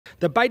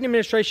The Biden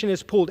administration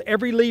has pulled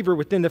every lever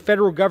within the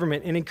federal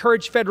government and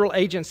encouraged federal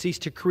agencies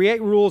to create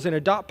rules and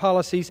adopt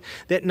policies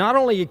that not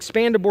only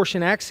expand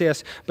abortion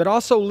access, but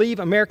also leave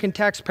American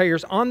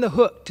taxpayers on the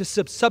hook to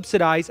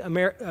subsidize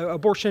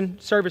abortion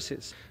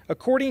services.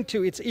 According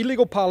to its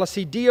illegal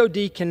policy,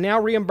 DOD can now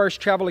reimburse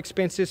travel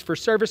expenses for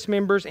service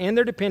members and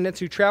their dependents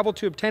who travel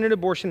to obtain an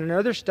abortion in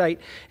another state,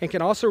 and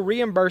can also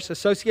reimburse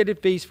associated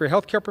fees for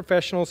healthcare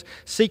professionals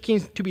seeking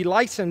to be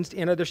licensed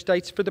in other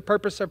states for the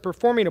purpose of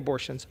performing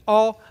abortions,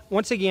 all,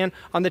 once again,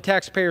 on the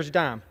taxpayer's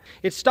dime.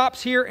 It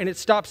stops here and it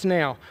stops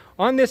now.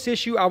 On this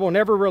issue, I will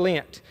never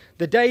relent.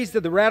 The days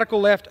of the radical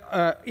left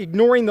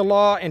ignoring the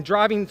law and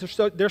driving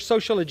their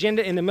social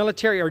agenda in the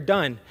military are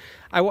done.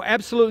 I will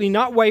absolutely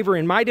not waver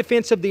in my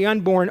defense of the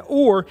unborn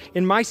or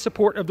in my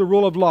support of the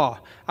rule of law.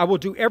 I will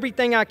do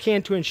everything I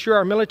can to ensure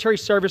our military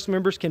service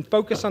members can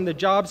focus on the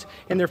jobs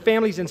and their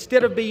families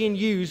instead of being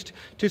used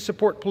to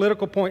support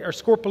political point or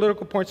score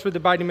political points for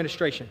the Biden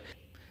administration.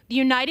 The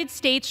United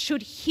States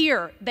should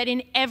hear that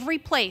in every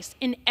place,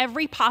 in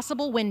every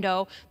possible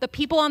window, the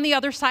people on the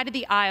other side of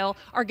the aisle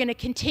are going to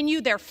continue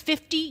their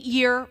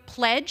 50-year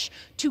pledge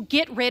to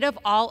get rid of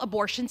all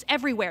abortions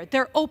everywhere.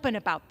 They're open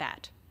about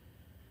that.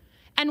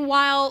 And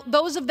while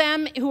those of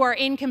them who are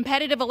in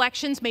competitive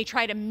elections may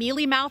try to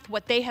mealy-mouth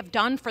what they have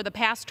done for the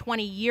past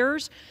 20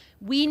 years,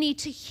 we need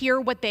to hear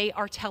what they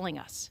are telling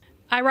us.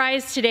 I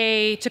rise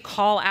today to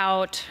call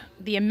out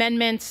the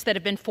amendments that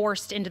have been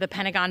forced into the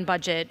Pentagon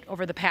budget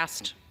over the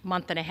past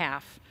month and a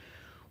half.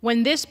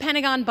 When this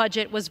Pentagon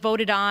budget was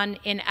voted on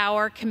in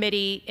our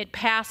committee, it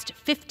passed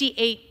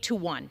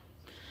 58-1.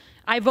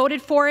 I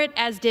voted for it,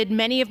 as did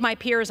many of my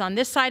peers on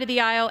this side of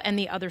the aisle and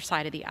the other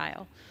side of the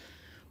aisle.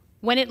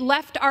 When it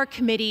left our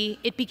committee,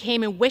 it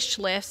became a wish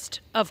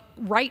list of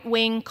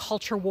right-wing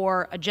culture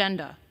war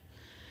agenda.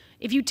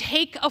 If you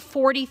take a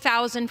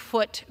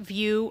 40,000-foot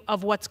view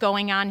of what's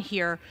going on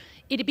here,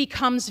 it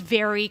becomes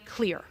very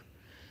clear.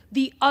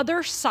 The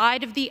other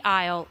side of the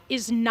aisle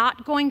is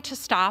not going to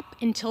stop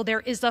until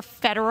there is a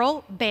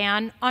federal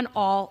ban on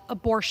all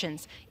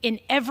abortions in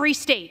every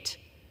state,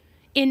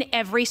 in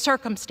every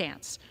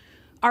circumstance.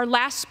 Our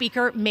last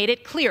speaker made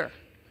it clear.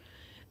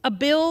 A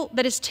bill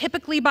that is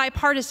typically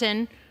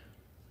bipartisan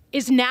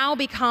is now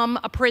become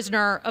a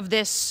prisoner of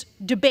this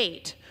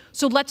debate.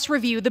 So let's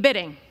review the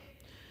bidding.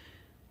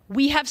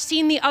 We have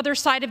seen the other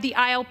side of the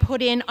aisle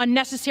put in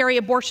unnecessary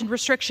abortion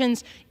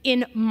restrictions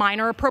in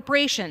minor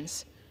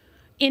appropriations,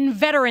 in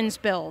veterans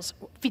bills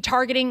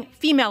targeting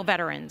female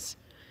veterans.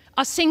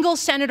 A single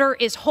senator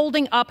is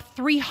holding up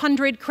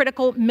 300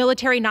 critical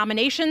military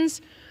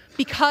nominations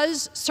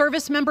because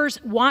service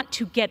members want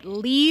to get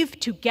leave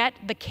to get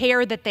the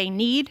care that they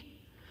need.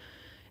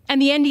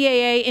 And the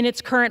NDAA in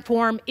its current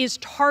form is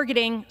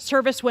targeting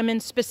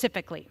servicewomen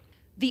specifically.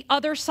 The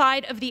other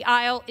side of the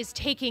aisle is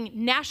taking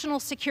national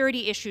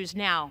security issues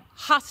now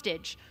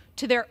hostage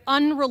to their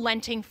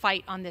unrelenting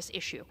fight on this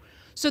issue,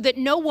 so that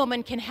no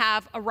woman can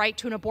have a right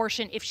to an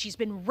abortion if she's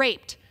been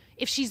raped,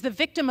 if she's the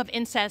victim of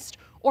incest,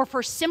 or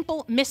for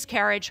simple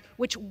miscarriage,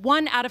 which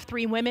 1 out of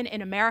 3 women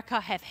in America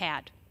have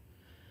had.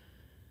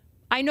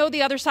 I know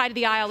the other side of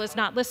the aisle is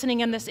not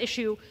listening on this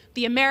issue.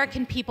 The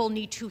American people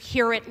need to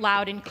hear it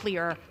loud and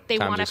clear. They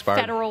want a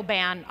federal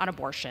ban on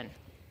abortion.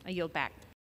 I yield back.